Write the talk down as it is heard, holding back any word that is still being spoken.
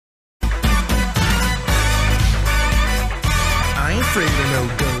afraid of no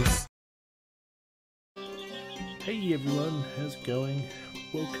ghosts. Hey everyone, how's it going?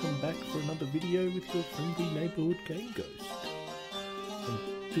 Welcome back for another video with your friendly neighbourhood game ghost. I'm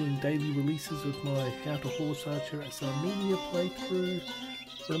doing daily releases with my How to Horse Archer as Armenia playthrough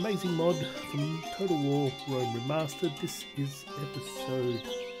for an amazing mod from Total War Rome Remastered. This is episode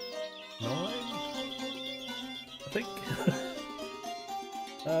 9, I think.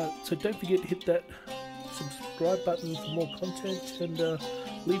 So don't forget to hit that subscribe button for more content, and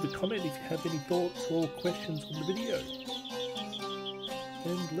leave a comment if you have any thoughts or questions on the video.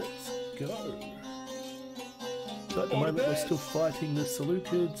 And let's go. So at the moment we're still fighting the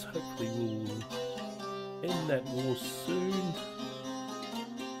Seleukids. Hopefully we'll end that war soon.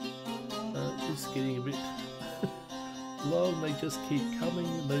 It's getting a bit long. They just keep coming,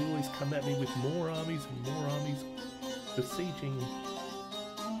 and they always come at me with more armies and more armies besieging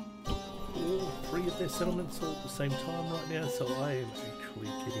all 3 of their settlements all at the same time right now, so I am actually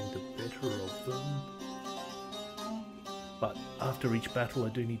getting the better of them. But after each battle I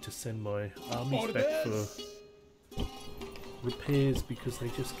do need to send my armies back for repairs because they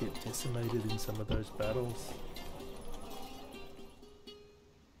just get decimated in some of those battles.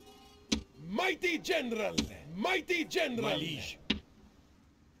 Mighty General! Mighty General! My liege.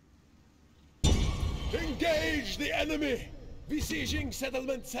 Engage the enemy! Besieging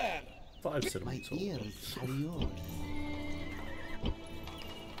settlement, sir! 5 settlements. My ears are yours.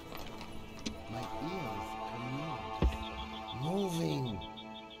 My ears are yours. Moving,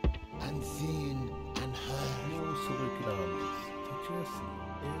 unseen, and heard. More Seleukid armies. They're just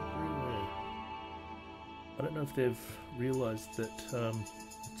everywhere. I don't know if they've realised that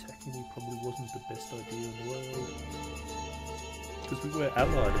attacking me probably wasn't the best idea in the world. Because we were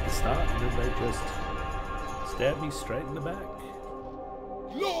allied at the start, and then they just stabbed me straight in the back.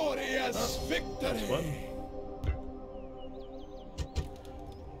 Glorious victory! That's one.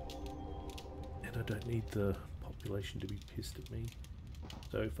 And I don't need the population to be pissed at me.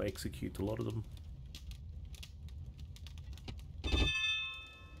 So if I execute a lot of them. Can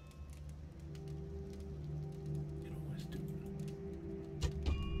always do it.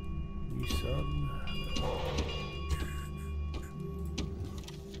 New sun.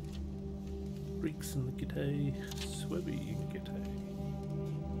 Breaks in the G'day. Swebby in G'day.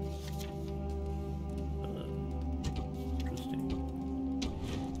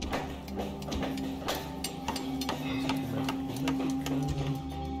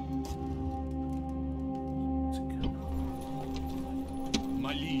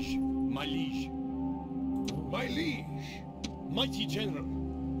 Mighty General!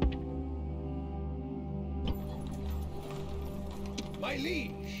 My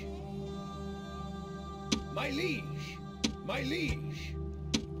liege! My liege! My liege!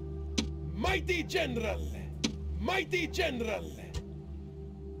 Mighty General! Mighty General!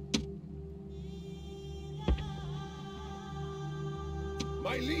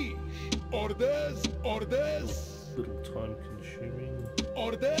 My liege! Orders! Orders! Little time consuming.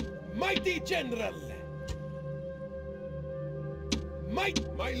 Order! Mighty General! My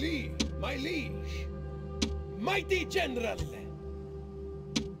liege! My liege! Mighty General!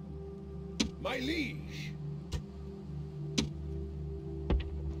 My liege!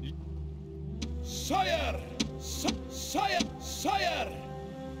 Sire! Sire! Sire!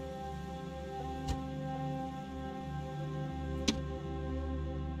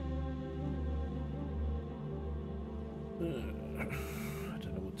 I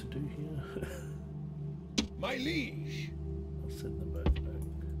don't know what to do here. My liege! I'll send them both back.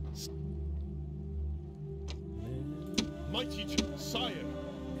 Mighty Sire!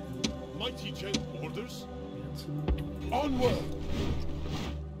 Mighty orders? Some Onward!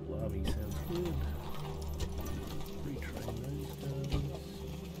 army sounds good. Retrain those guys.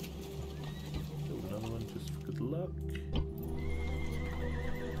 Build another one just for good luck.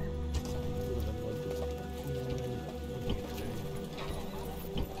 Build another one just for luck.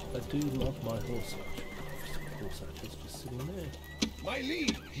 I do love my horse archer. Horse archer's just sitting there. My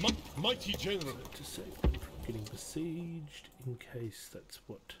liege! Mighty General! To save them from getting besieged, in case that's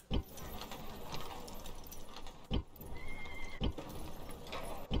what.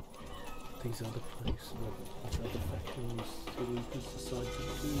 These other places, these other factions, Seleukids decide to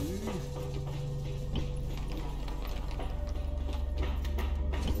do.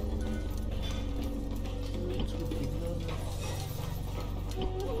 This would be nice.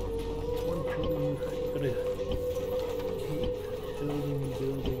 One problem, you've got to keep building and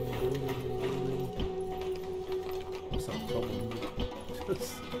building and building and building. What's that problem?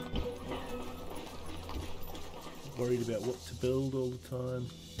 Just worried about what to build all the time.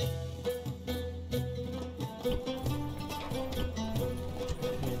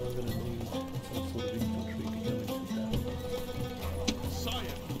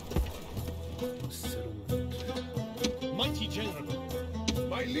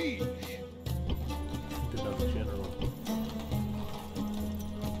 liege. And another general.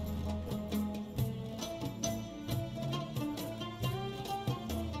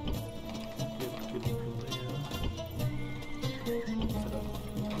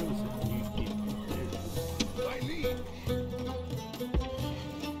 My liege.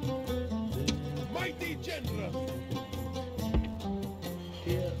 Mighty general.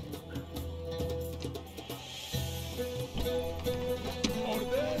 Here.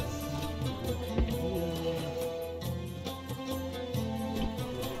 Orders.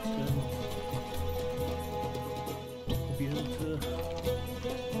 Be able to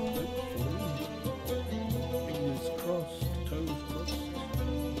hopefully, fingers crossed, toes crossed.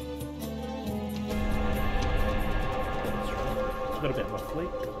 That's right. Forgot about my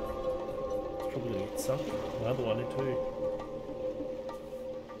fleet. It's probably gonna get sunk. Another one or two.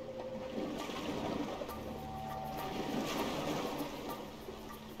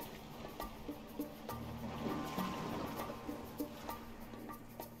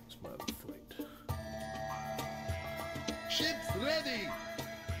 It's my other fleet. Ships ready.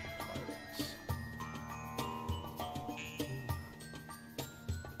 Pirates.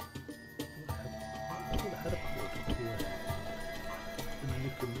 I thought I had a port up here. In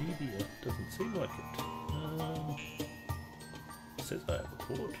Wikimedia, doesn't seem like it. It says I have a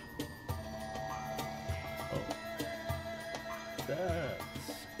port. Oh.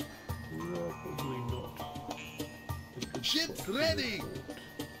 That's probably not a good Ships spot for a ready. port.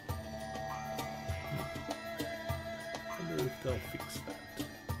 Wonder if they'll fix that.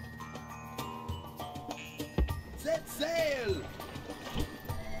 Set sail.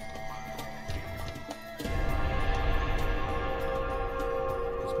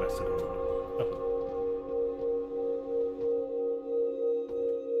 It's Macedon. Oh.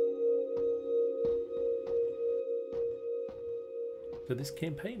 So this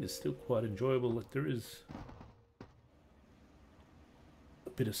campaign is still quite enjoyable. Like, there is a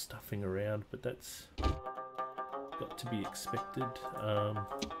bit of stuffing around, but that's got to be expected.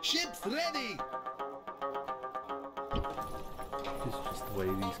 Ships ready. It's just the way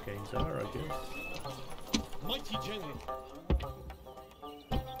these games are, I guess. Mighty general.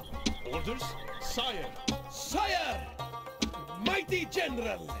 Orders. Sire. Sire. Mighty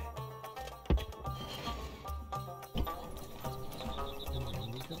general.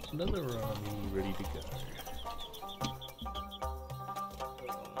 And we've got another army ready to go.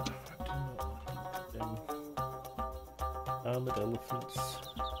 Armored elephants,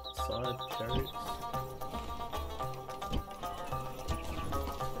 side chariots.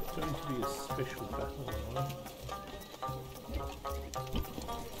 It's going to be a special battle line.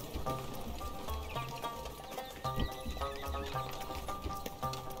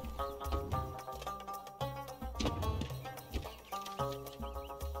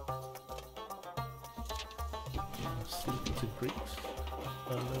 Seleukid and Greeks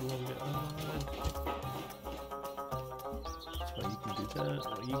are no longer allied. So you can do that,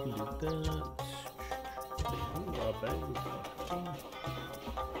 or you can do that. Ooh, our bag is not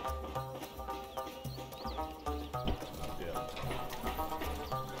yeah.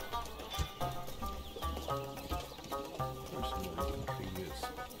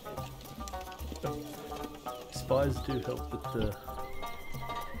 Spies do help with the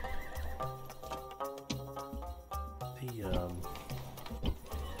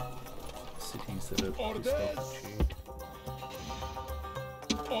cities that are Orders.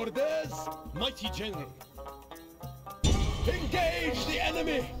 Orders. Mighty general. Engage the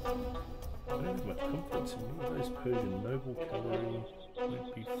enemy. I don't have much confidence in any of those Persian noble cavalry.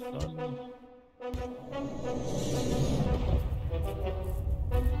 Might be fun.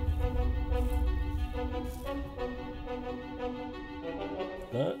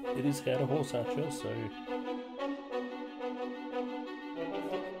 But it is how to horse archer, so.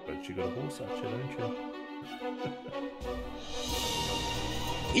 But you got a horse archer, don't you?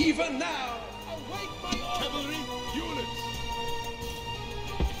 Even now, await my cavalry units.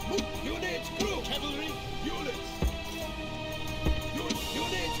 Units group. Cavalry units.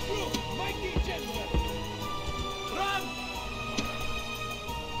 Units group. Mighty general. Run.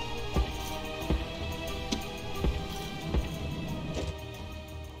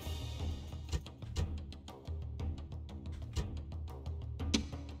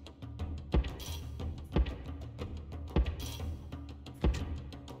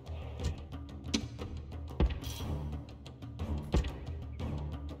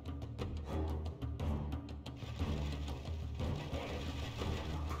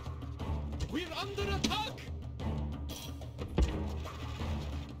 We're under attack!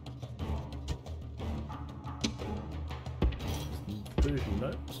 Persian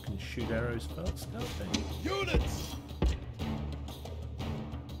nobles can shoot arrows fast, can't they? Units!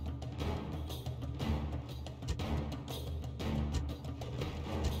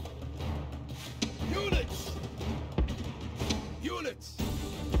 Units! Units!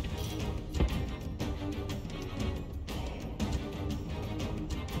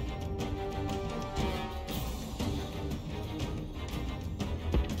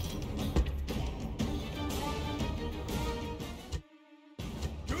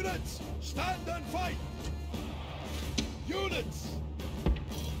 Units! Stand and fight! Units!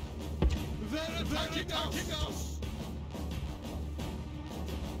 They're attacking us!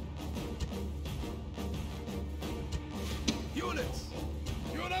 Units!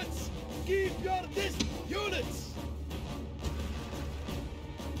 Units! Keep your distance! Units!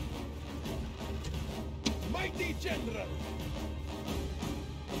 Mighty General!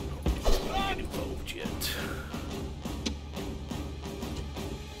 Not involved yet.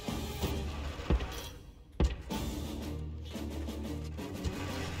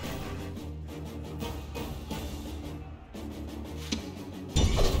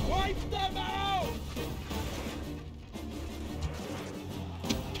 Wipe them out!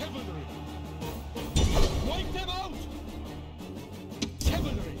 Cavalry! Wipe them out!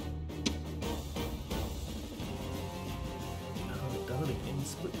 Cavalry! Oh, done it again,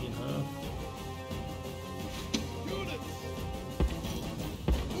 split in half. Units!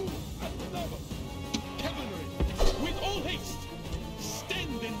 Move at the double! Cavalry! With all haste!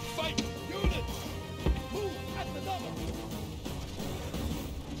 Stand and fight! Units! Move at the double!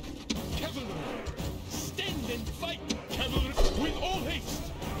 Cavalry! Stand and fight! Cavalry! With all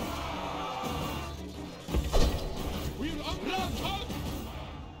haste! We're under attack!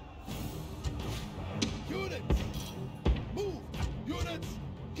 Units! Move! Units!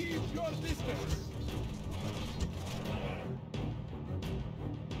 Keep your distance!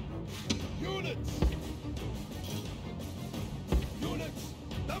 Units! Units!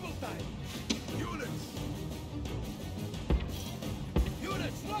 Double time! Units!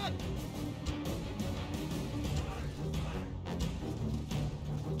 Units, run!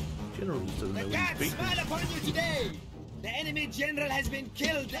 General just doesn't know The what he's gods beaten. smile upon you today! The enemy general has been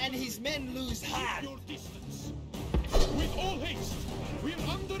killed and his men lose heart! Your distance! With all haste! We're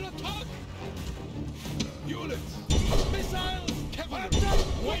under attack! Units! Missiles! Cavalry!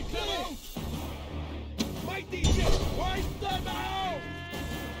 Wipe them out! Mighty jet! Wipe them out!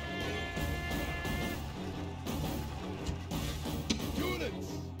 Units!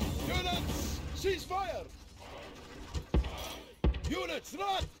 Units! Cease fire! Units,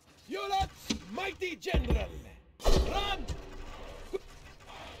 run! Units! Mighty General! Run!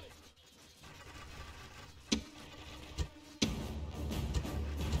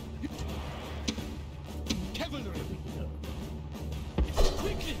 Cavalry!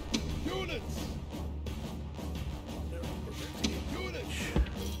 Quickly! Units! Units!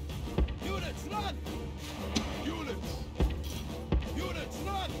 Units, run! Units! Units,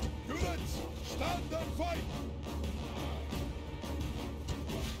 run! Units, stand and fight!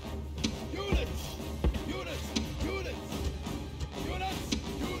 Units! Units! Units! Units!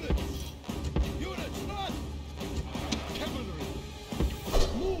 Units! Units, run! Cavalry!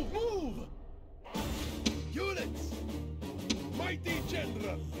 Move! Move! Units! Mighty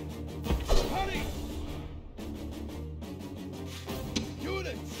General! Hurry!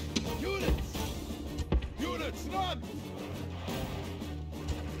 Units! Units! Units, run!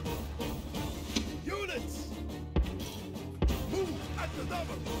 Units! Move at the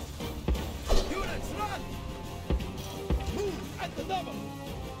double! Units, run! Move at the double!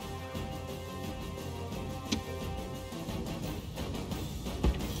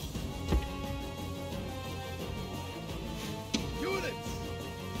 Units!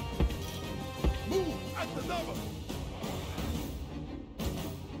 Move at the double!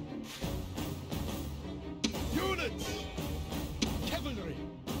 Units! Cavalry!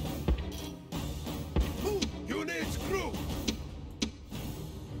 Move! Units, crew!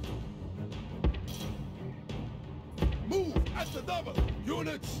 Move at the double!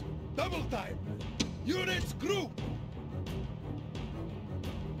 Units, double time! Units, group!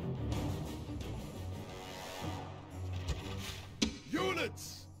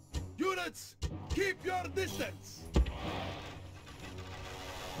 Units! Units, keep your distance!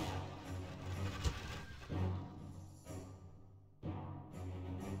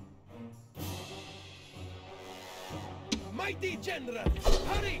 Mighty General,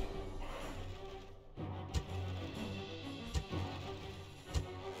 hurry!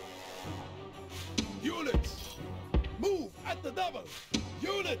 Units, move at the double!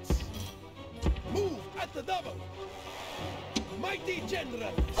 Units, move at the double! Mighty Mighty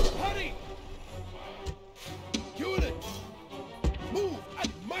General! Hurry! Units! Move at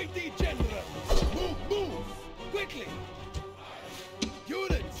Mighty General! Move, move! Quickly!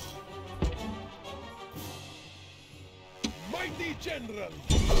 Units! Mighty General!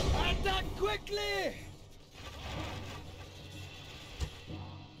 Attack quickly!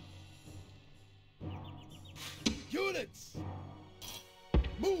 Units!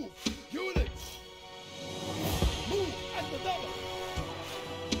 Move! Units! Move at the double!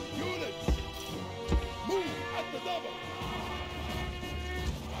 Units! Move at the double!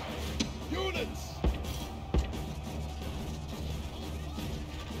 Units!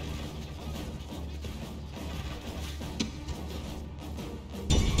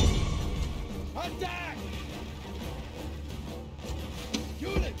 Attack!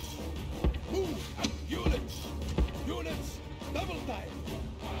 Units! Move at units! Units! Double time!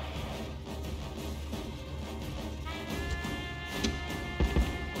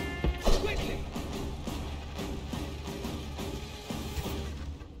 Quickly!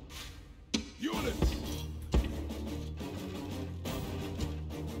 Units!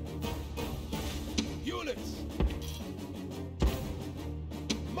 Units!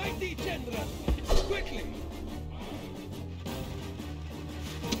 Mighty General! Quickly!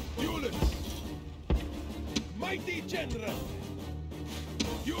 Units! Mighty General!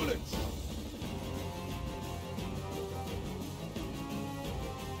 Units!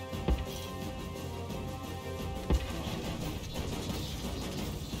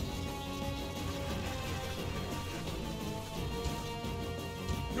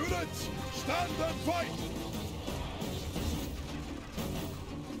 Units! Stand and fight!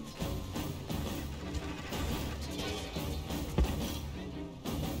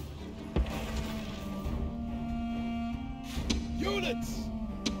 Units!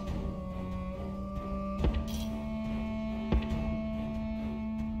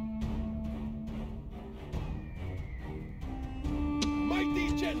 Mighty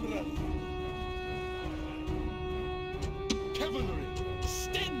General! Cavalry!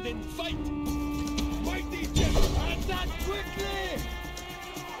 Stand and fight! Mighty General! Attack quickly!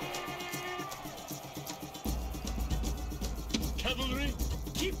 Cavalry,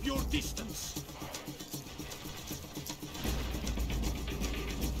 keep your distance!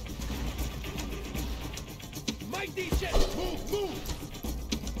 Mighty Jet! Move, move!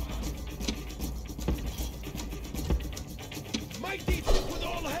 Mighty with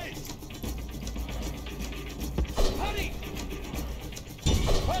all haste! Hurry!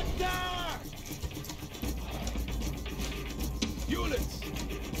 Attack! Units!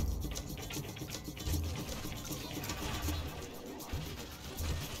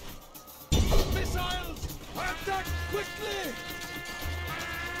 Missiles! Attack quickly!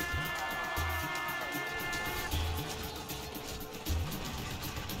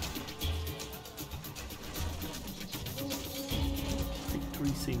 Victory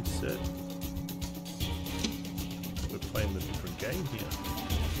seems certain. We're playing a different game here.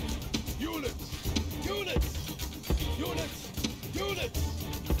 Units! Units! Units! Units!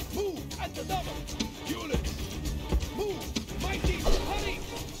 Move at the double! Units! Move! Mighty! Hurry!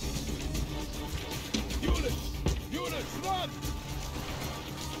 Units! Units! Run!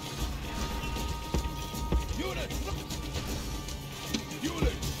 Units!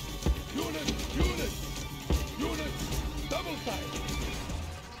 Units! Units! Units! Units! Double time!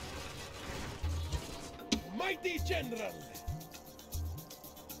 Mighty General!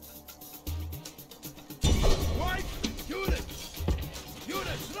 White! Units!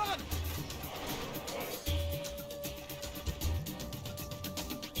 Units, run!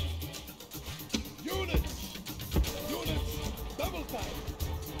 Units! Units! Double time!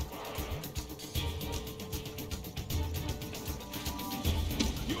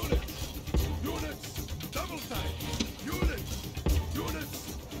 Units! Units! Double time! Units! Units!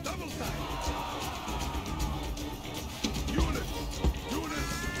 Double time! Units!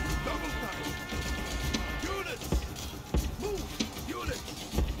 Units! Double time! Units! Move! Units!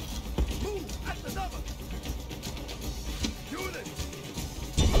 Move at the double! Units!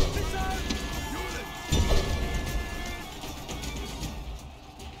 Missile! Units!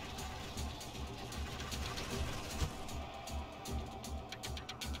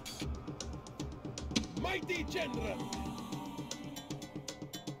 Mighty General!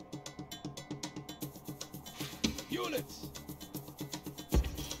 Units!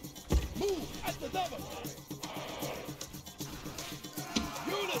 Move at the double!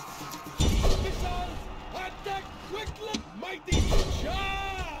 Units! Missiles! Attack quickly! Mighty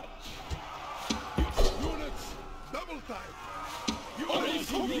charge! Units! Double time!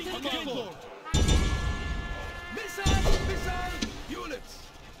 Units! Missile! Missile!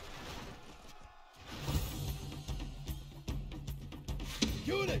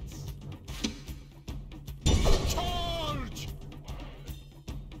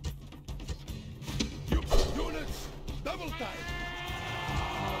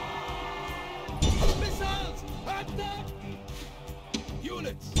 Attack!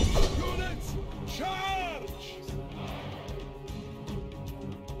 Units! Units! Charge!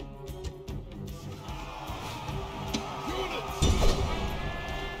 Units!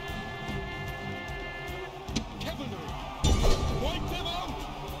 Cavalry! Wipe them out!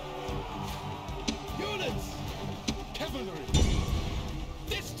 Units! Cavalry!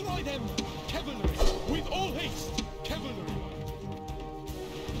 Destroy them! Cavalry! With all haste! Cavalry!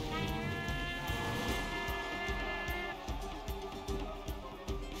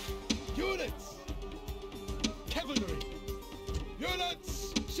 Units! Cavalry!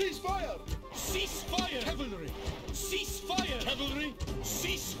 Units! Cease fire! Cease fire! Cavalry! Cease fire! Cavalry!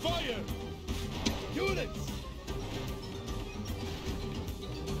 Cease fire! Units!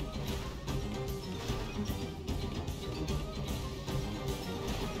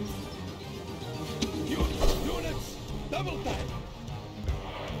 Units! Double time!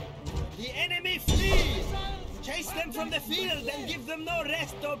 The enemy flees! Chase them from the field and give them no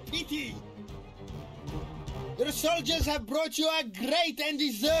rest or pity! Your soldiers have brought you a great and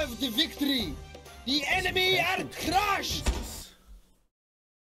deserved victory! The enemy are crushed!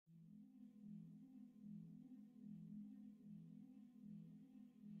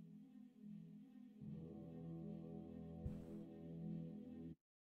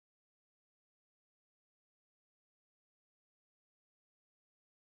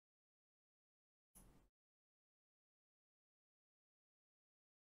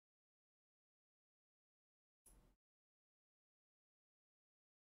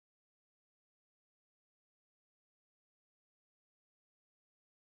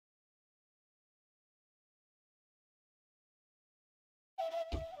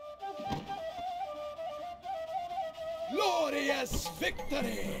 Glorious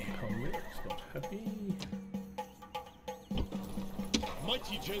victory! Comrade's not happy.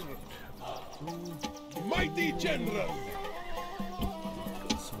 Mighty General! Mighty General!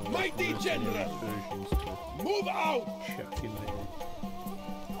 Mighty General! Move out! Chuck in there.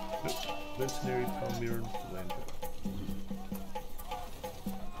 Mercenary Palmyran Flanger.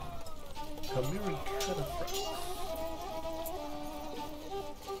 Palmyran Cataphract.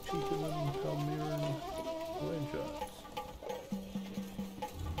 Cheaperman Palmyran Flanger.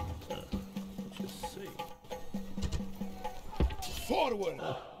 Let's just see. Forward!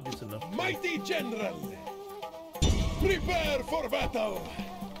 It is enough. Mighty General! Prepare for battle!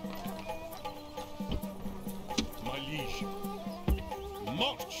 My liege.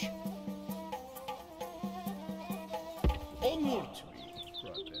 March! Onward!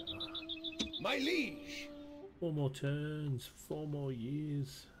 Right now. My liege! 4 more turns, 4 more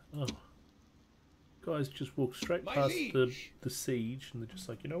years. Oh. Guys just walk straight My past liege. the siege and they're just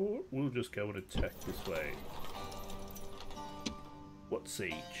like, you know what, we'll just go and attack this way. What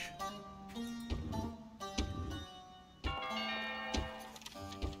siege?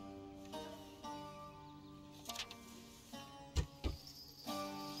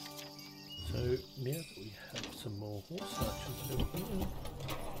 So now that we have some more horse archers over here,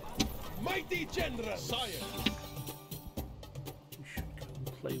 Mighty General! Sire! we should go and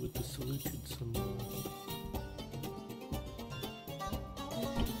play with the Seleukid some more.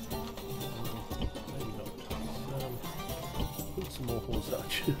 Maybe not. Put some more horse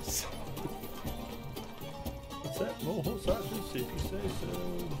archers. What's that? More horse archers, if you say so.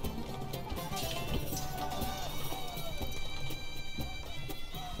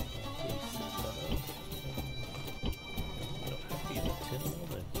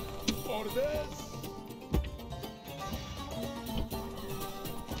 Orders!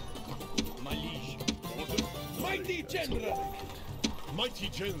 My liege. Order. Mighty General! Mighty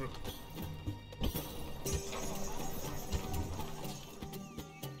General!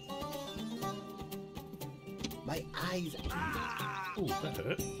 My eyes. Oh, that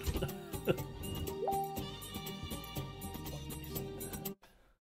hurt.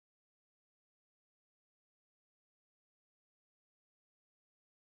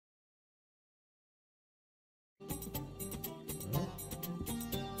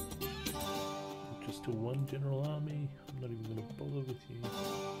 Just a one general army. I'm not even going to bother with you.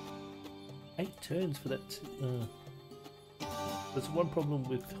 8 turns for that. There's one problem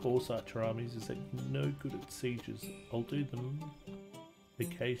with horse archer armies is that you're no good at sieges. I'll do them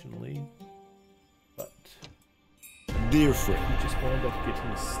occasionally, but Dear friend, you just wind up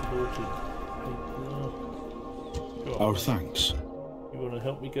getting slaughtered. Go on, our mate. thanks. You want to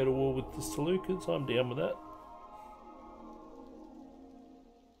help me go to war with the Seleukids? I'm down with that.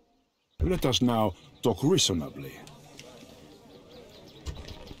 Let us now talk reasonably.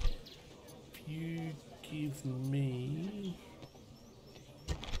 If you give me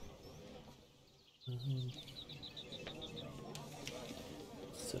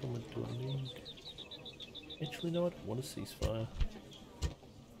Do I need... Actually, no, I don't want a ceasefire.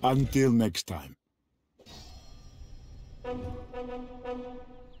 Until next time.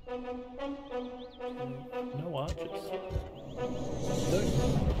 No archers.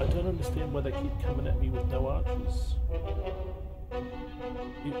 I don't understand why they keep coming at me with no archers.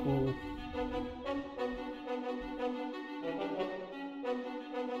 It will...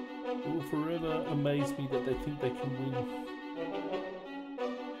 It will forever amaze me that they think they can win.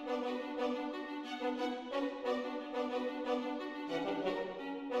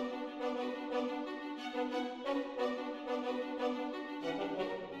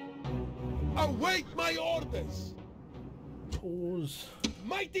 Await my orders! Pause.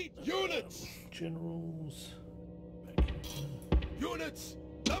 Mighty units! Generals. Units!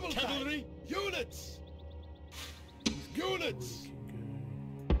 Double cavalry! Units! Units!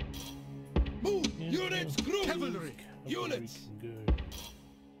 Move! Units! Group! Cavalry! Units!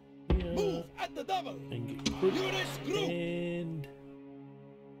 Move at the double! Units! Group! And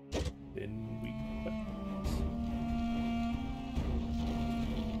then we...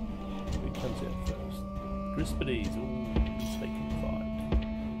 Who comes out first? Grispides. Ooh, they can fight.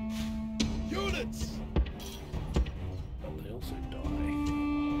 Units! Oh, they also die.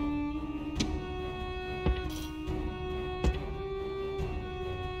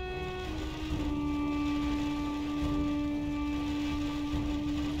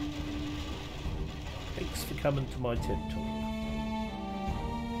 Thanks for coming to my TED Talk.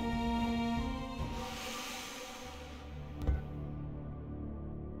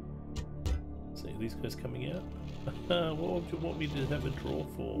 See these guys coming out? What would you want me to have a draw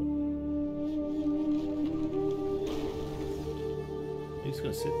for? He's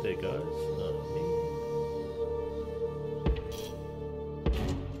gonna sit there, guys.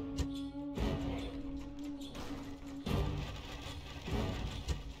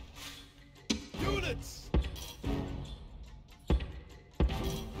 Units!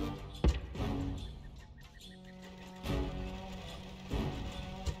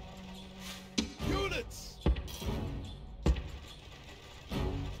 Units!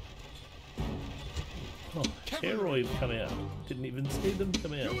 Oh, Heroid come out. Didn't even see them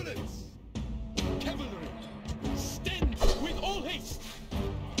come out. Units! Cavalry! Stand with all haste!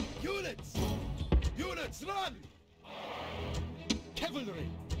 Units! Units, run! Cavalry!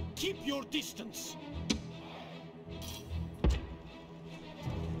 Keep your distance!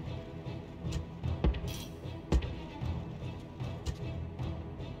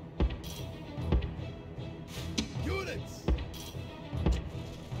 Units!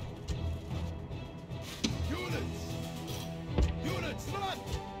 Units! Units, run!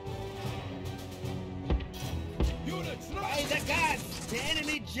 Units, run! By the gods, the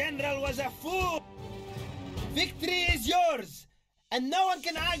enemy general was a fool! Victory is yours! And no one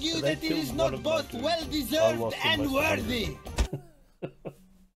can argue So they that it killed is one not of my both dudes. well I deserved lost and almost worthy.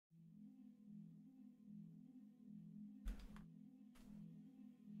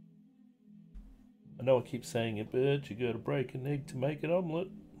 I know I keep saying it, but you gotta break an egg to make an omelette.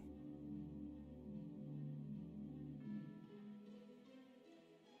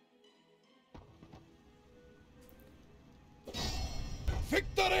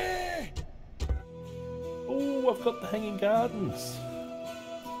 Victory! Oh, I've got the Hanging Gardens.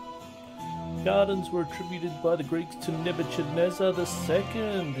 Gardens were attributed by the Greeks to Nebuchadnezzar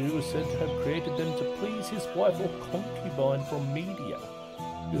II, who was said to have created them to please his wife or concubine from Media,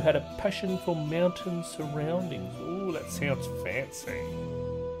 who had a passion for mountain surroundings. Oh, that sounds fancy.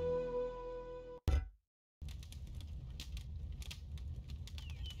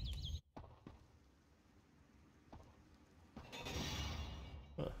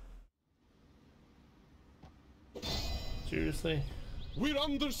 Huh. Seriously? We're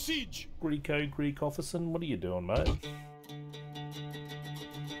under siege! Greek officer, what are you doing, mate?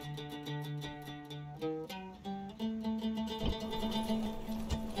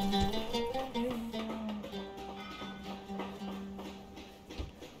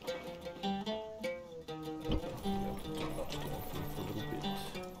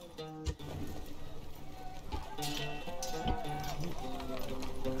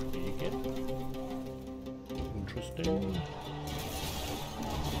 Interesting.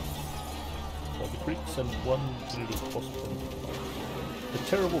 So the Greeks send one unit of hospital. A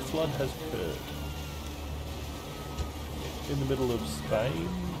terrible flood has occurred in the middle of Spain,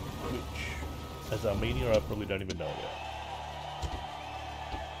 which, as Armenia, I probably don't even know yet.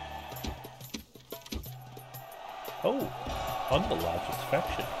 Oh, I'm the largest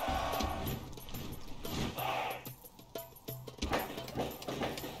faction.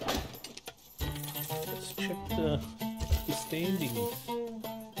 Let's check the standings.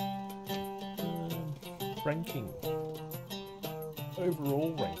 ranking.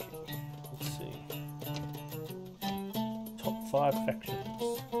 Overall ranking. Let's see. Top 5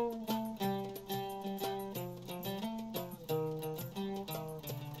 factions.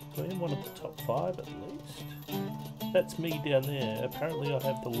 I am one of the top 5 at least. That's me down there. Apparently I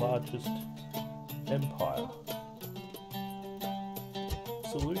have the largest empire.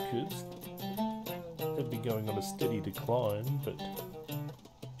 Seleukids have been going on a steady decline, but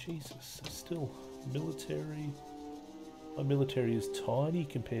Jesus, still military. My military is tiny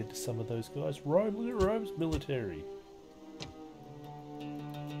compared to some of those guys. Rome, look at Rome's military.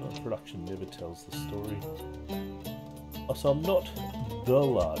 Oh, production never tells the story. Oh, so I'm not the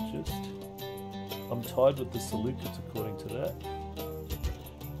largest. I'm tied with the Seleukids according to that.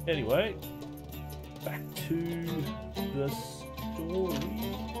 Anyway, back to the story.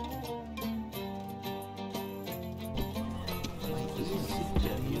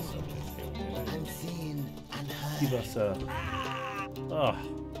 Give us a... Oh,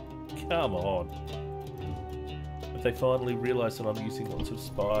 come on. But they finally realise that I'm using lots of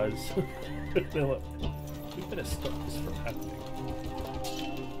spies. They're like, we better stop this from happening.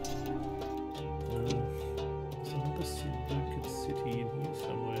 There's another Seleukid city in here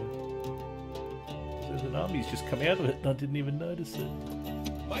somewhere. There's an army's just come out of it and I didn't even notice it.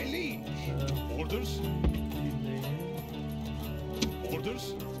 My liege. Orders?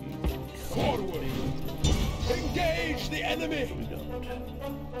 Orders? Forward! Engage the enemy! We don't.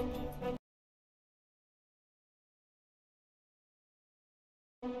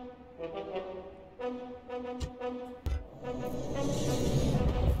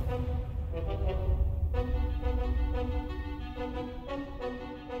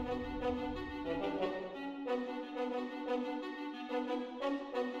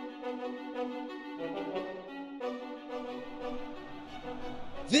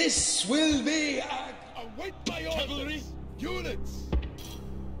 This will be await my cavalry units.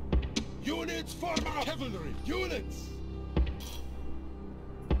 Units form up. Cavalry units.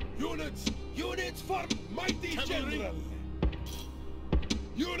 Units form. Mighty cavalry. General.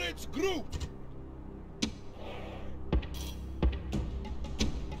 Units group.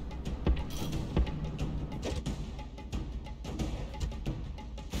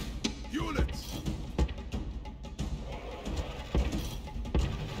 Units.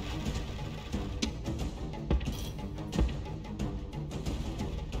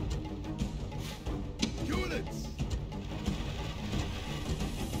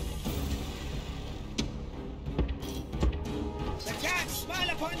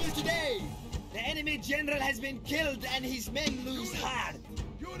 Today, the enemy general has been killed and his men lose hard.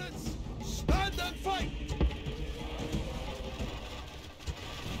 Units, stand and fight!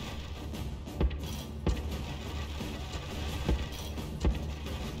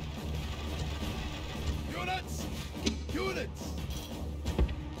 Units! Units!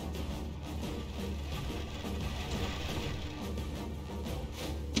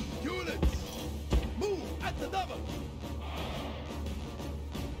 Units! Move at the double!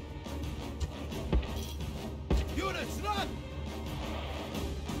 Units, run!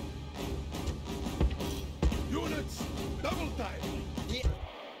 Units, double time! The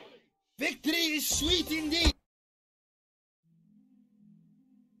victory is sweet indeed!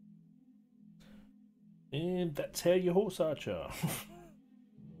 And that's how you horse archer.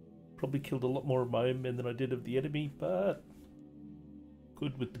 Probably killed a lot more of my own men than I did of the enemy, but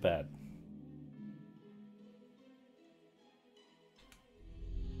good with the bad.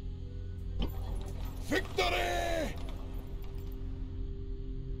 Victory!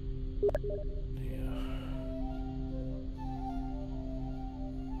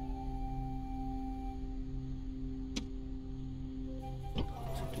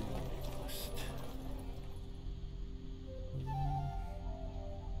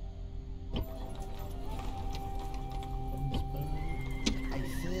 I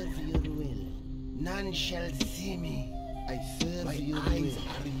serve your will. None shall see me. I serve my your eyes will.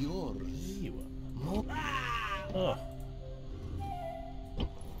 Are yours. You are. More. Oh.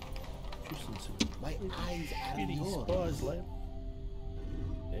 My eyes are Shitty yours. spies, lad.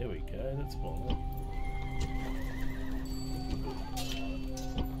 There we go, that's fine.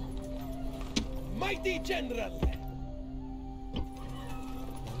 Mighty General!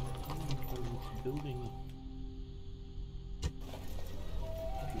 Building.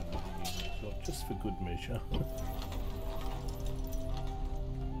 Just for good measure.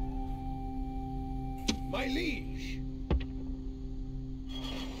 My liege!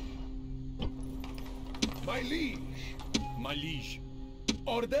 My liege! My liege!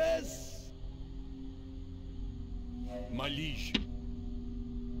 Orders! My liege!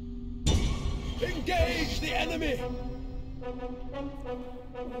 Engage the enemy!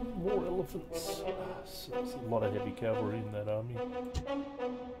 More elephants. There's a lot of heavy cavalry in that army.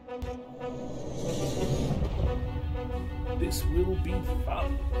 This will be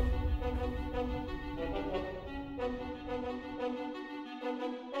fun.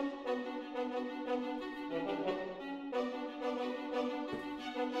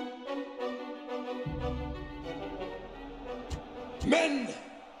 Men!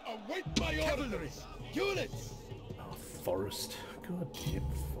 Await my orders! Units! Oh, forest. Goddamn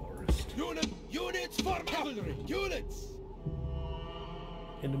forest. Units for cavalry! Units!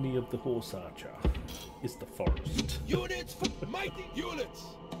 Enemy of the horse archer is the forest. Units for mighty units!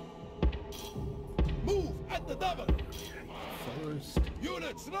 Move at the double! Forest.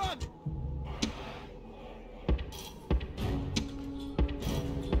 Units, run!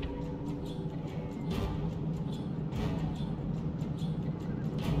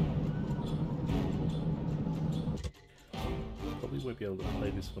 Probably won't be able to play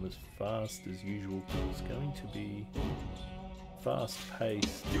this one as fast as usual because it's going to be fast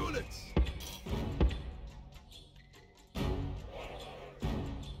paced. Units!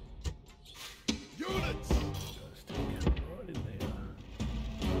 Units! Just come right in there.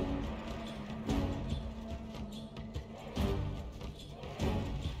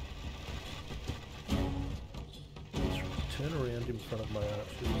 Let's turn around in front of my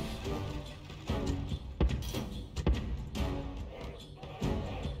archers.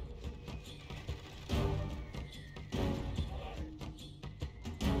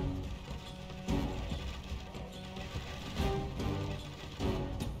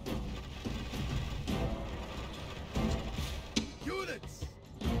 Units!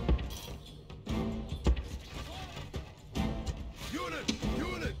 Units!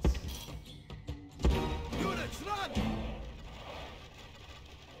 Units! Units, run!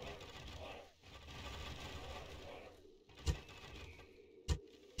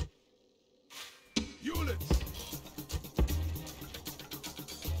 Units!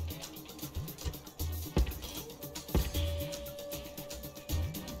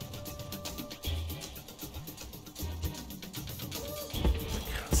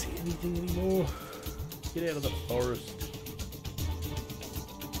 Can't see anything anymore. Get out of the forest.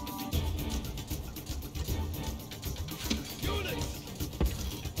 Units!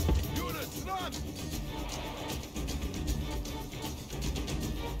 Units, run!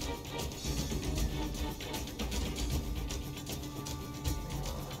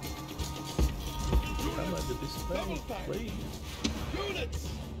 Come over this way, please. Units!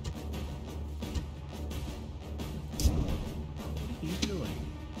 What are you doing?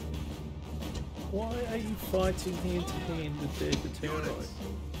 Why are you fighting hand to hand with their Veterani?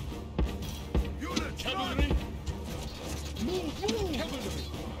 Units, cavalry! Move, move! Cavalry!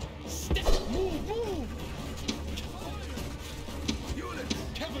 Step! Move, move! Units,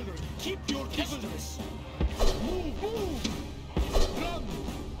 cavalry! Keep your cavalry! Move, move! Run!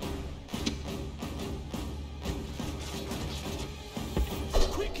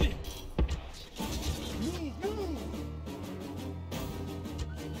 Quickly! Move, move!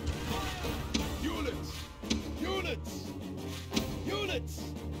 Units! Units! Units!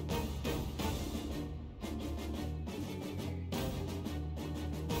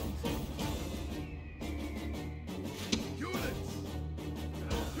 Units!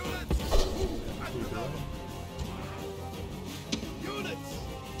 Units! Move at the double! Units!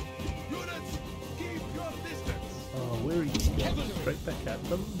 Units! Keep your distance! Oh, where are you going? Straight back at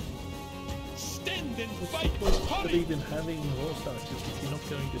them? Stand and What's fight! the point of Hurry! even having horse archers if you're not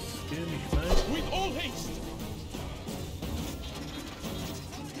going to skirmish, mate? With all haste!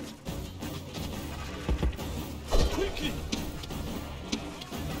 Quickly!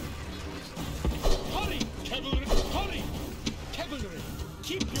 Hurry! Cavalry! Hurry! Cavalry!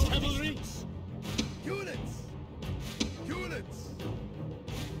 Keep your cavalry! Units! Units!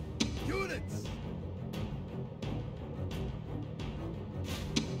 Units!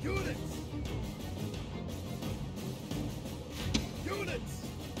 Units! Units!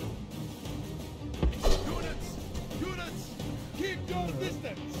 Units! Units! Keep your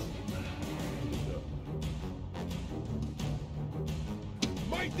distance!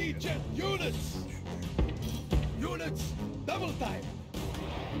 Mighty jet! Units! Units! Double time!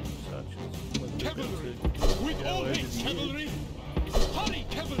 Archers, when they're Cavalry! going to With go all over haste, the edge. cavalry! Hurry,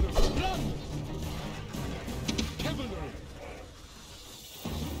 cavalry! Run! Cavalry!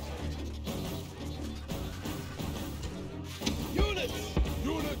 Units!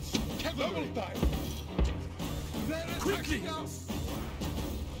 Units! Cavalry! Double time! Quickly! You guys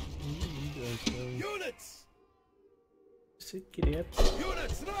go. Units! Said get out.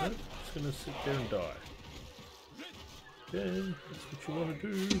 Units, run! just gonna sit there and die. Okay, that's what you want to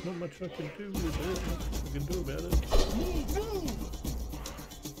do. Not much I can do with it. Nothing I can do about it. Move, move!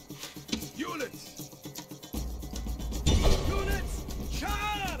 Units! Units!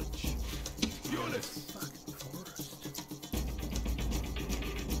 Charge! Units! Fucking forest.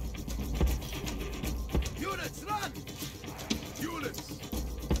 Units, run! Units!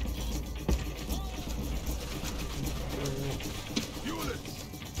 Units!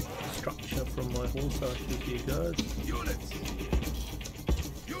 Structure from my horse archers here, guys. Units!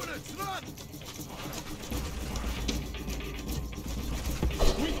 Units, run!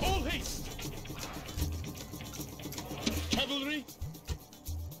 With all haste! Cavalry!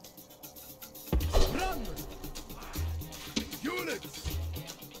 Run! Units!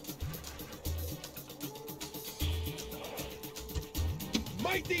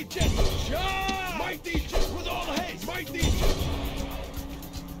 Mighty general! Charge! Mighty general! With all haste! Mighty general!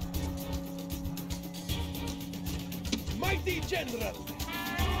 Mighty general!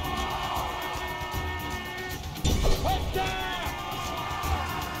 Attack!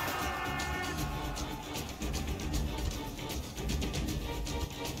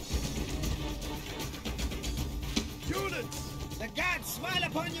 Units! The gods smile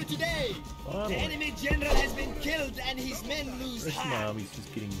upon you today! Finally. The enemy general has been killed and his men The lose rest of my heart. army's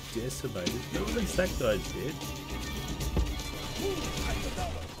just getting decimated. No, at least that guy's dead.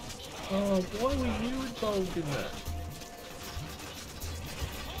 Oh, why were you involved in that?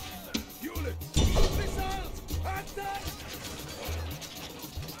 Units! Missiles! Attack!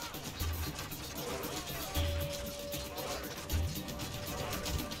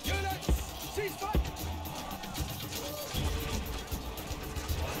 Units! Cease fire!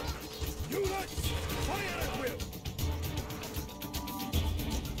 Units! Fire at will!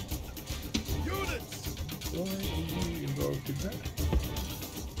 Units! Why are you involved in that?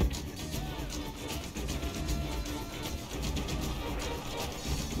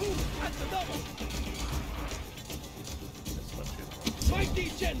 Move at the double! That's not good.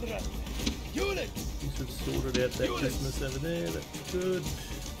 Mighty general! Units! These have sorted out that business over there. That's good.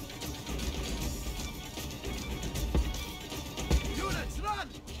 Units, run!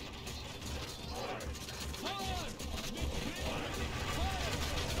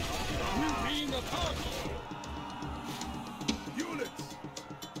 We're being attacked! Units!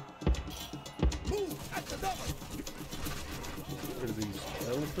 Move at the double! Get rid of these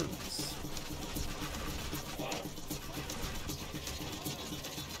elephants.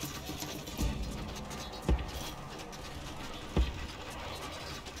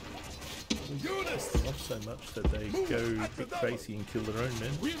 Units! Off so much that they go a bit crazy and kill their own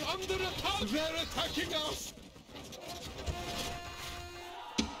men. We're under attack! They're attacking us!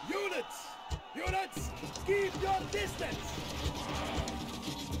 Units! Units! Keep your distance!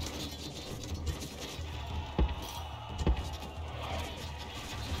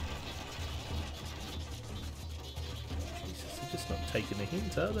 Jesus, they're just not taking a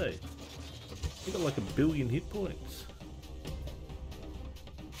hint, are they? They got like 1 billion hit points.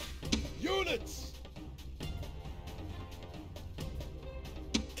 Units!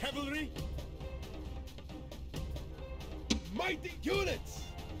 Cavalry! Mighty units!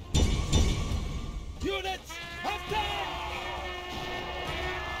 Units! Attack!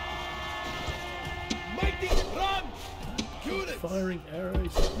 Mighty run! Units! Firing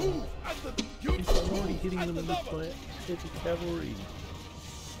arrows. Move at the units! I'm already Move hitting at them the with double! my heavy cavalry.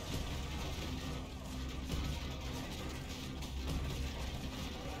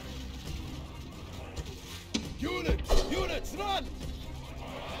 Units! Units, run!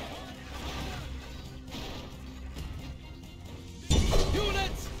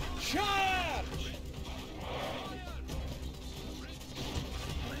 Units, charge!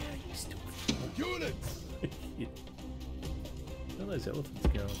 Units! Shit. Where are those elephants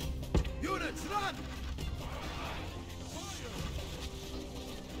going? Units, run!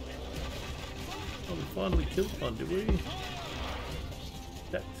 Oh, we finally killed one, did we?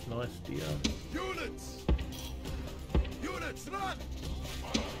 That's nice, dear. Units! Units, run!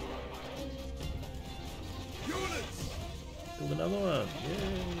 Units! Killed another one.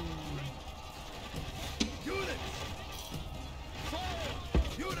 Yay! Units!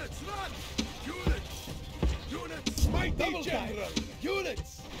 Units, run! Units! Units! Mighty general!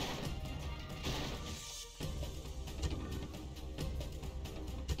 Units!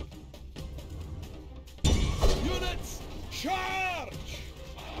 Units! Charge!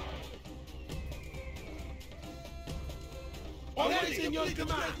 Already in your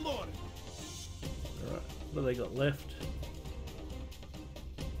command, Lord! Alright, what have they got left?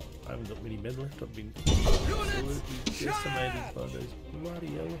 I haven't got many men left. I've been Units! absolutely decimated by Charge! those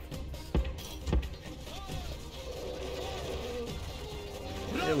bloody elephants.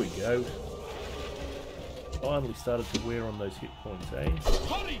 There we go. Finally started to wear on those hit points, eh?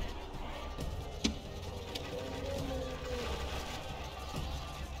 Hurry!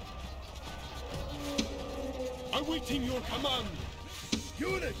 Awaiting your command.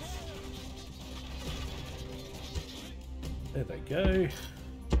 Units! There they go.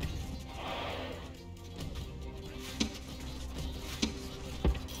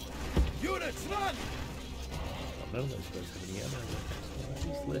 Units, run! Oh, none of those guys have any ammo left.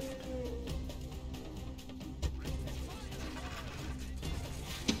 Who's left?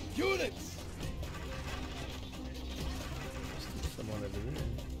 Units! Still someone over there.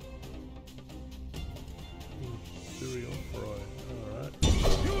 Syria alright.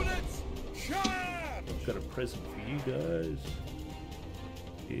 Units! Charge! I've got a present for you guys.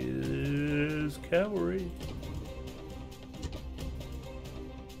 Here's cavalry.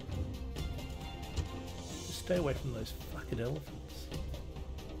 Just stay away from those fucking elephants.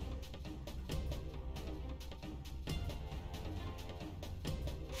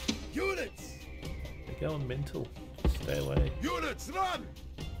 Units! They're going mental. Just stay away. Units, run!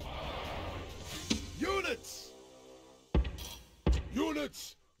 Units!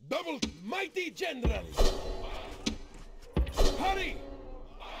 Units! Double mighty general! Hurry!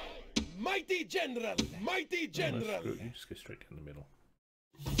 Mighty general! Mighty Oh, general! no, screw it. You just go straight down the middle.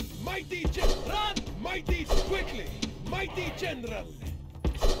 Mighty general! Run! Mighty quickly! Mighty general!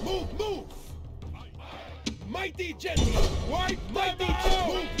 Move, move! Mighty general! Wipe mighty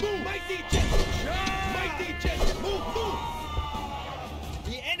general! Move! Mighty general! Mighty general! Move!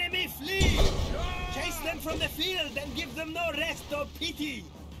 The enemy flee! Chase them from the field and give them no rest or pity!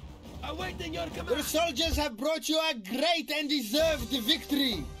 Awaiting your command! Your soldiers have brought you a great and deserved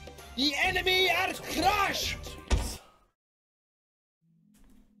victory! The enemy are crushed! Jeez.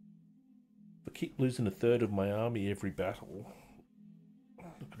 If I keep losing a third of my army every battle, I'm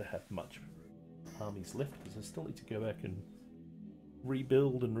not going to have much armies left because I still need to go back and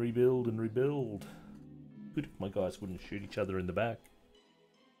rebuild and rebuild and rebuild. Good if my guys wouldn't shoot each other in the back,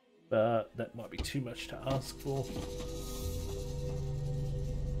 but that might be too much to ask for.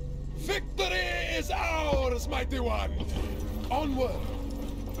 Victory is ours, mighty one! Onward!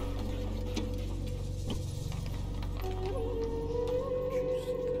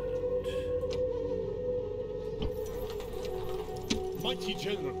 Mighty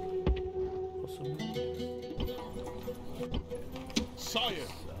general! Awesome. Sire!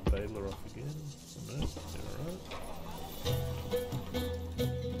 Baylor off again. Oh, no, they're alright.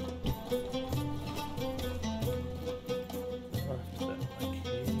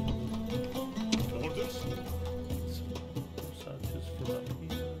 Orders? Soldiers from up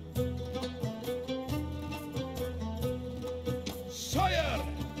here. Sire!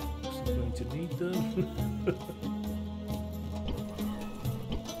 Wasn't going to need them.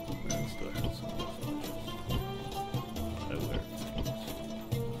 Where else do I have some more soldiers? Nowhere it seems.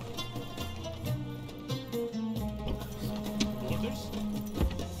 Orders?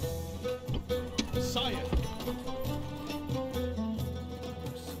 Sire!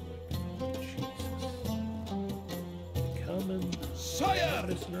 Coming. Sire! Not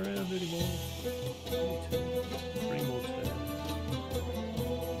messing around anymore. 22. 3 more turns.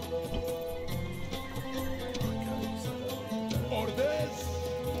 Orders!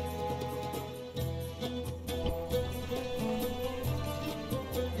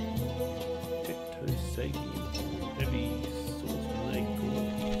 Heavy swords ankle.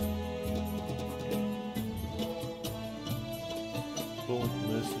 Born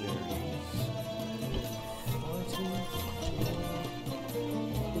mercenaries. Fighting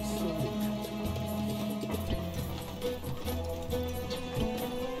for the Seleukid.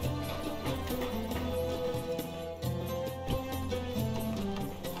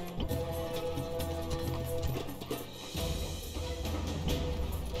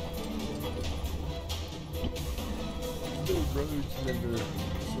 Build roads and then the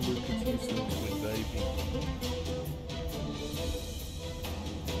Seleukids use them to invade me.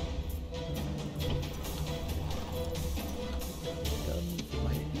 Done for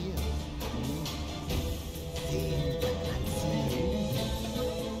My dear, think and see.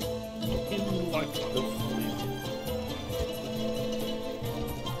 in like the fleet.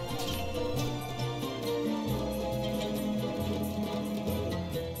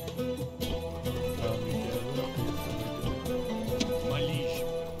 My liege.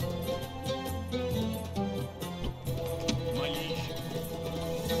 My liege.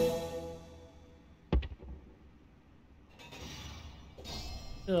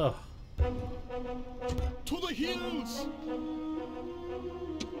 Ugh. To the hills!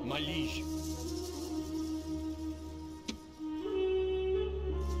 My liege.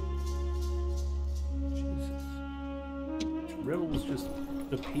 rebels just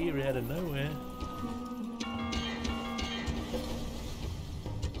appear out of nowhere.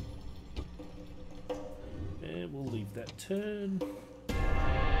 And we'll leave that turn.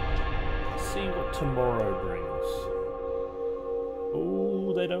 See what tomorrow brings.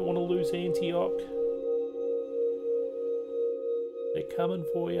 Oh, they don't want to lose Antioch. They're coming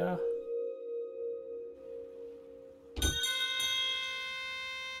for ya.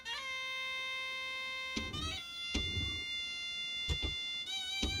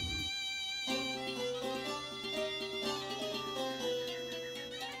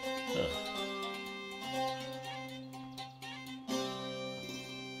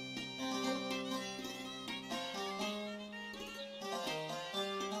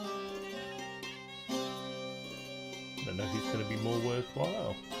 I don't know who's going to be more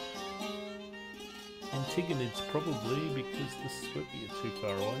worthwhile. Antigonid's probably, because the Suebi are too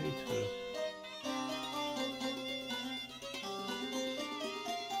far away to...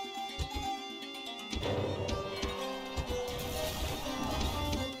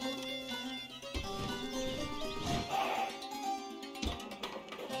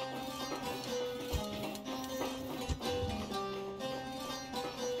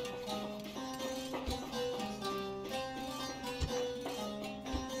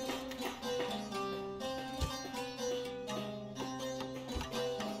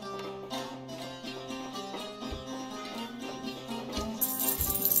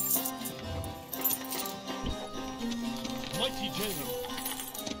 Mighty General.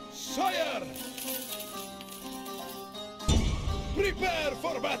 Sire! Prepare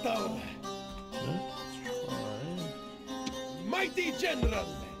for battle! Let's try. Mighty General!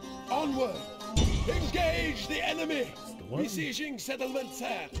 Onward! Engage the enemy! the one. Besieging settlement,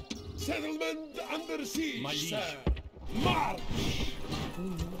 sir! Settlement under siege, My liege. sir! March!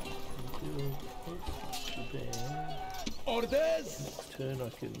 Orders! Next turn I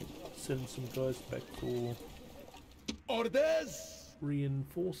can send some guys back for Orders!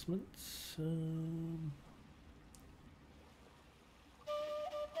 reinforcements.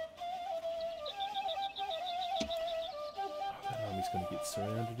 That army's going to get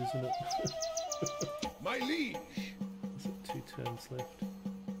surrounded, isn't it? My liege! Is it 2 turns left?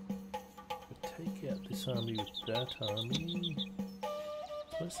 But take out this army with that army.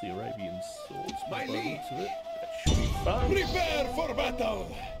 It's mostly Arabian swords, but My by the liege. looks of it, that should be fun. Prepare for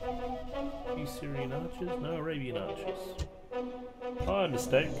battle! Few Syrian archers? No, Arabian archers. Oh,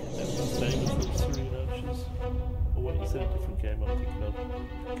 mistake. That's the same as the Syrian archers. Oh wait, is that a different game I'm thinking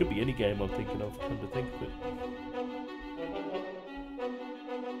of? Could be any game I'm thinking of, come to think of it.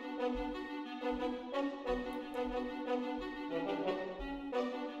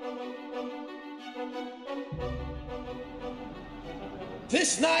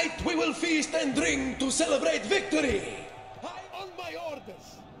 This night we will feast and drink to celebrate victory! High on my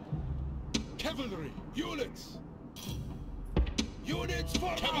orders! Cavalry, units! Units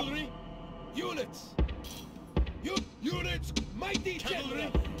for cavalry! Units! Units, mighty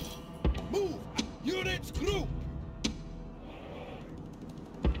cavalry! Move! Units, group!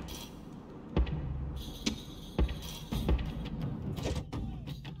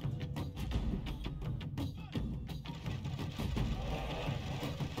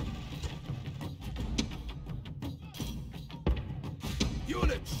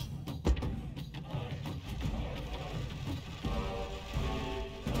 Units!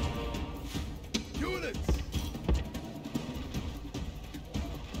 Units!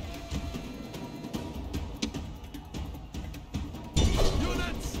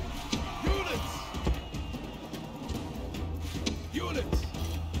 Units! Units! Units!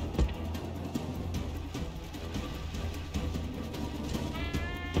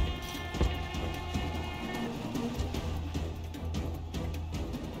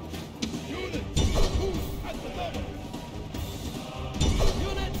 Units! Move at the level!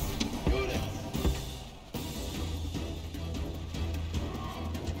 Units! Units!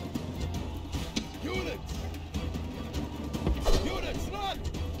 Units! Units, run!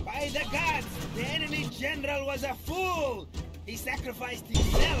 By the gods, the enemy general was a fool! He sacrificed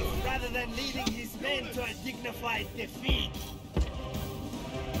himself rather than leading his men to a dignified defeat.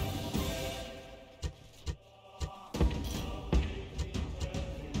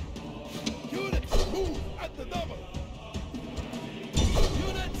 Units, move at the double!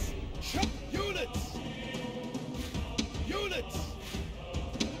 Units, shut! Units! Units!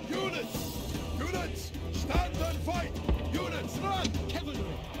 Units! Units, stand and fight! Units, run!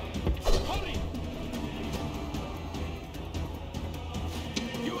 Cavalry! Hurry!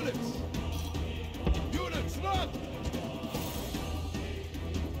 Units! Units, run!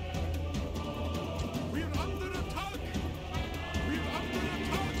 We're under attack!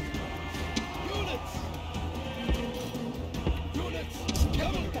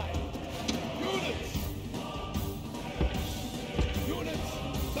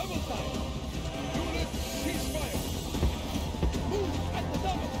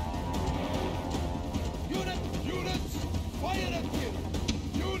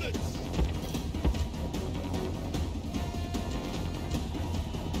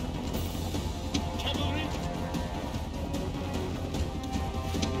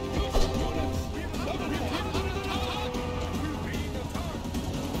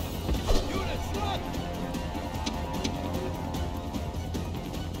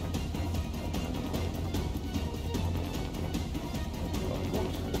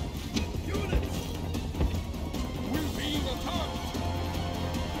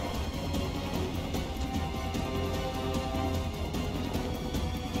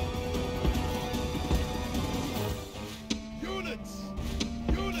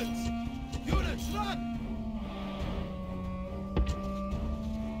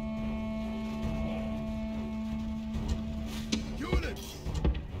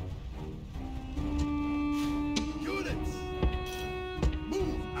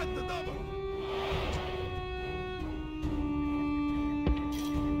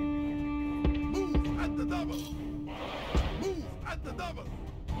 Outnumbered!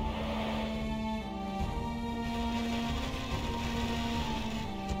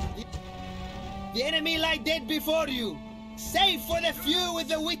 The enemy lie dead before you. Save for the few with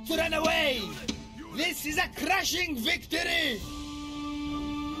the wit to run away. This is a crushing victory.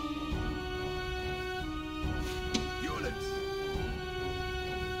 Units!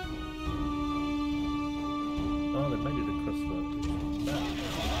 Oh, they made it across the map.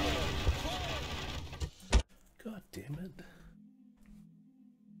 God damn it.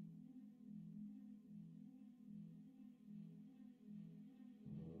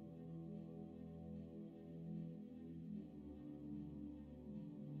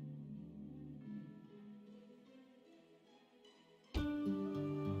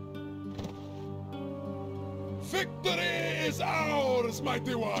 Victory is ours,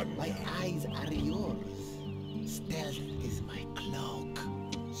 mighty one! My eyes are yours. Stealth is my cloak.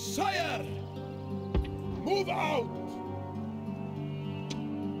 Sire! Move out!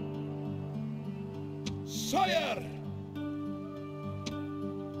 Sire!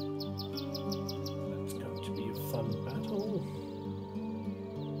 That's going to be a fun battle.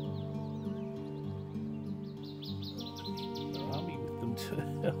 An army with them to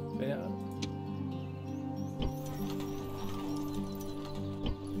help out.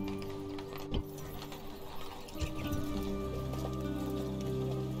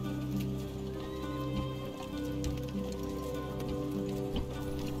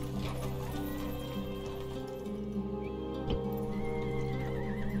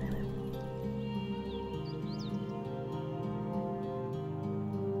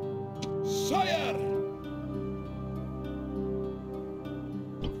 Sire!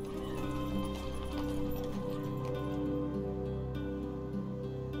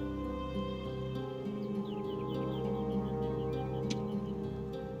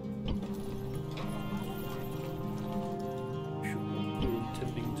 Sure what you're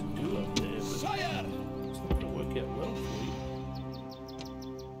intending to do up there, but Sire! it's not going to work out well for you.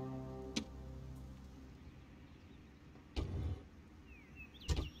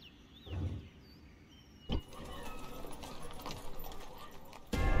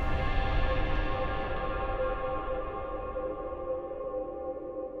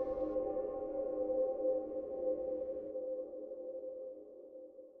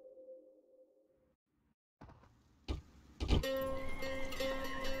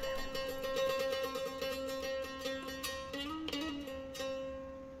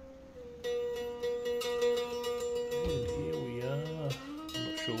 And here we are. I'm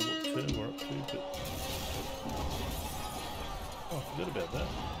not sure what turn we're up to, but oh, I forgot about that.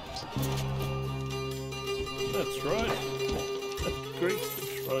 That's right. Greeks are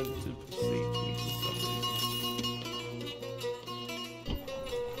trying to besiege me for some reason.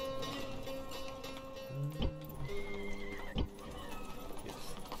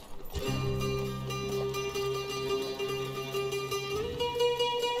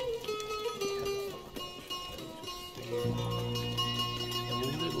 A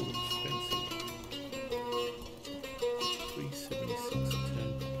little expensive. 376 a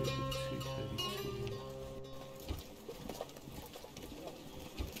turn compared to 232.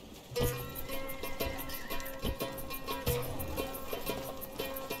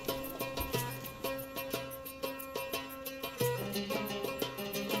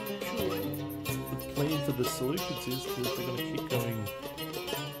 The plan for the Seleukids is that they're going to keep going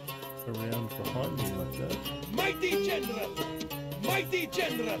around behind me like that Mighty General! Mighty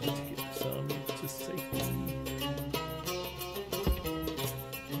General! to get this army to safety.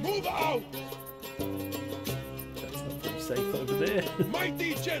 Move out! That's not very safe over there.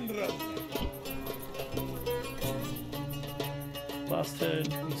 Mighty General! Last turn,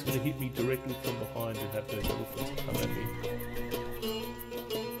 he's going to hit me directly from behind and have those elephants come at me.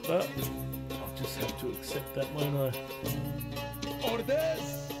 But I'll just have to accept that, won't I?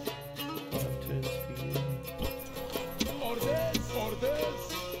 Orders! 5 turns for you. Orders! Orders!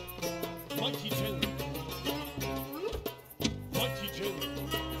 Mighty General! Mighty General!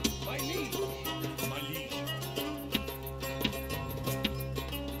 My liege! My liege!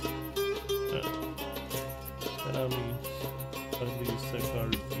 That army only is so far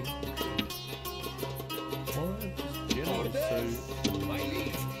as infantry. Why? Just general, so My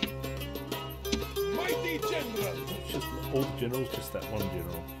liege! Mighty General! it's just all the generals, just that one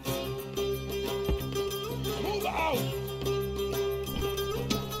general. Move out!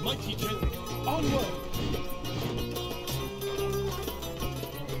 Mighty General! Onward!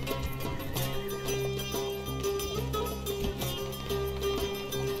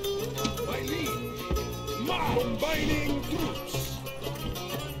 My liege! Combining troops!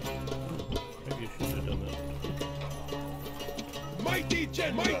 Maybe I should have done that.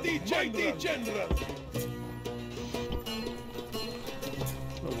 general! Mighty general! I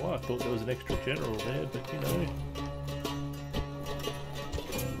don't know why I thought there was an extra general there, but you know.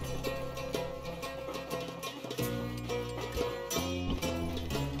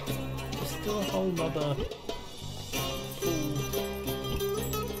 There's still a whole nother full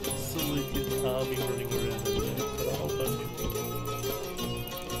Seleukid army running around over there. Got a whole bunch of people.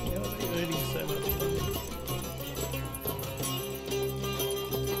 How are they earning so much money?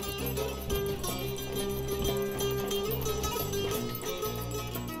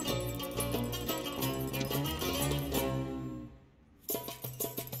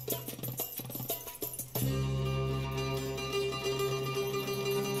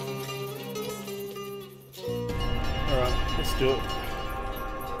 Let's do it.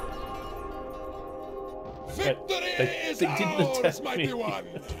 Victory They didn't ours, attack mighty me. one!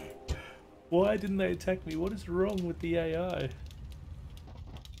 Why didn't they attack me? What is wrong with the AI?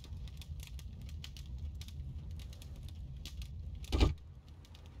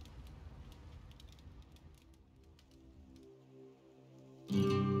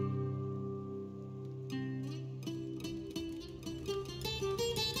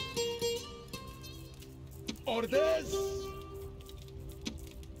 Orders!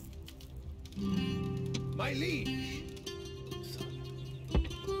 My liege!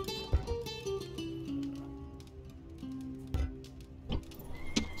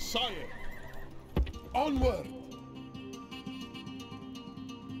 Sire! Onward!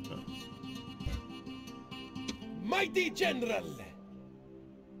 Mighty general!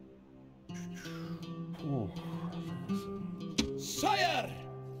 Oh. Sire!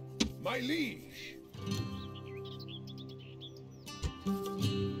 My liege!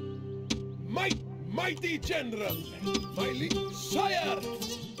 Mighty general! My liege! Sire!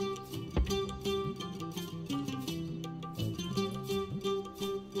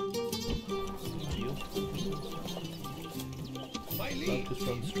 My liege! Just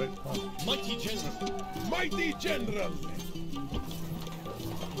run straight past. Mighty general! Mighty general!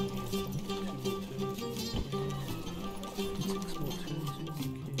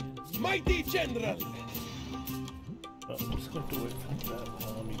 Mighty general! Oh, I'm just going to wait for that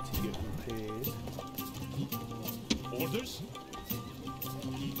army to get repaired. Orders?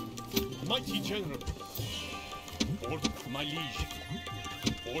 Mighty general! Order, my liege!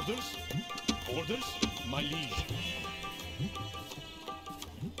 Orders? Orders, my liege!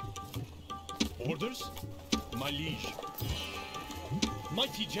 Orders, my liege!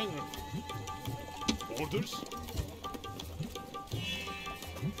 Mighty general! Orders?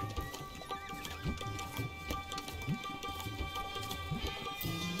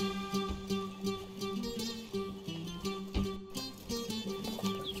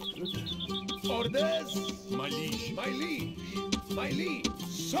 Orders! My liege! My liege! My liege!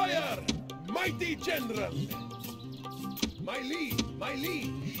 Sire! Mighty general! My liege! My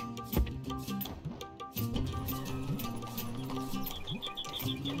liege!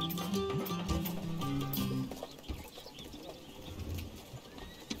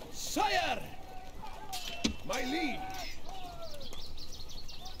 Sire! My liege!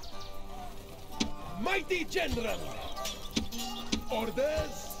 Mighty general!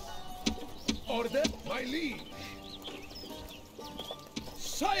 Orders! Order, my liege!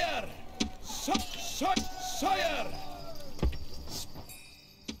 Sire! Sire!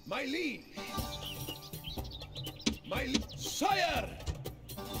 My liege! My liege! Sire!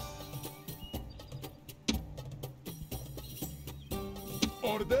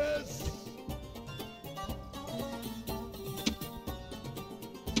 Orders!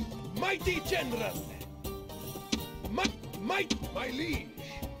 Mighty general! My liege!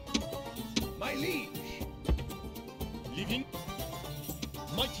 My liege! Living?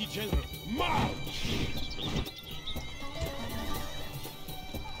 Mighty general! March!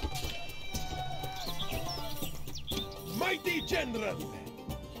 Mighty general!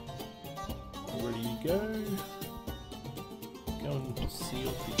 Ready you go. Go and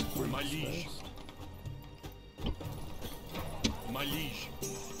seal these groups My liege. first. My liege!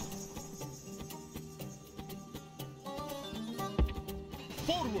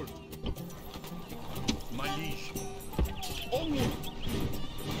 Forward! My liege! Onward!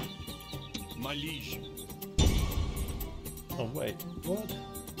 My liege! Oh wait, what?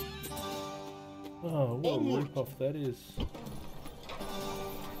 Oh, what a Onward. rip-off that is.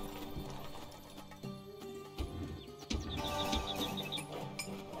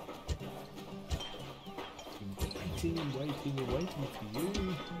 Waiting and waiting for you.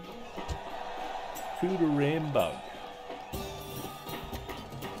 Total Realism.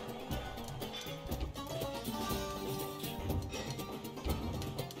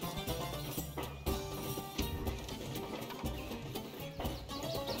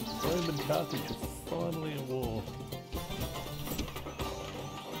 Rome and Carthage are finally at war.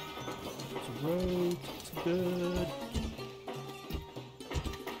 It's a road, it's good.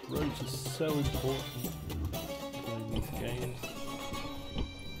 Roads are so important in these games.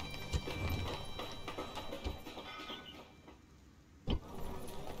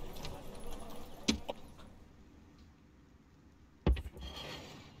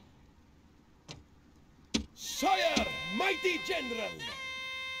 Sire, mighty general!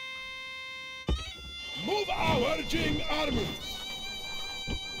 Move out! Urging armies!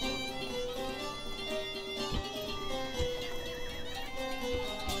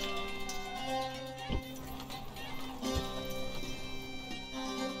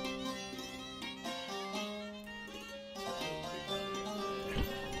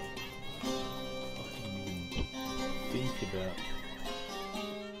 Think about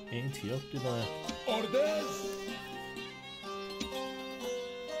Antioch, did I? Orders!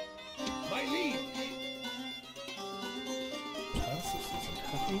 My liege! Tarsus is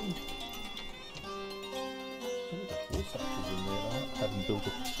attacking. Some of the horse archers in there I haven't built a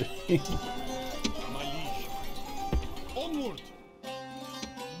thing. My liege! Onward!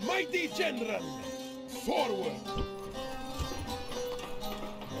 Mighty general! Forward!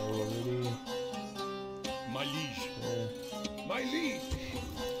 Already. My liege! Yeah. My liege!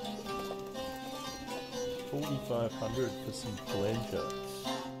 4,500 for some pleasure.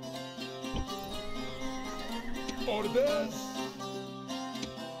 Orders!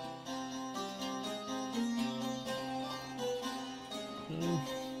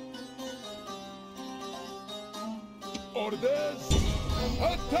 Orders!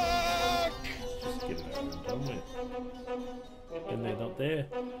 Attack! Just get it over and done with. And they're not there.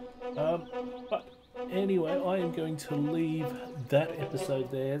 But anyway, I am going to leave that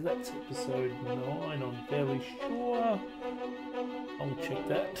episode there. That's episode 9, I'm fairly sure. I'll check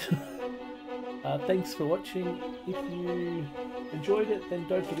that. Thanks for watching. If you enjoyed it, then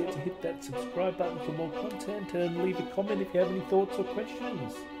don't forget to hit that subscribe button for more content and leave a comment if you have any thoughts or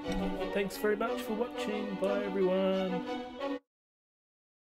questions. Thanks very much for watching. Bye everyone.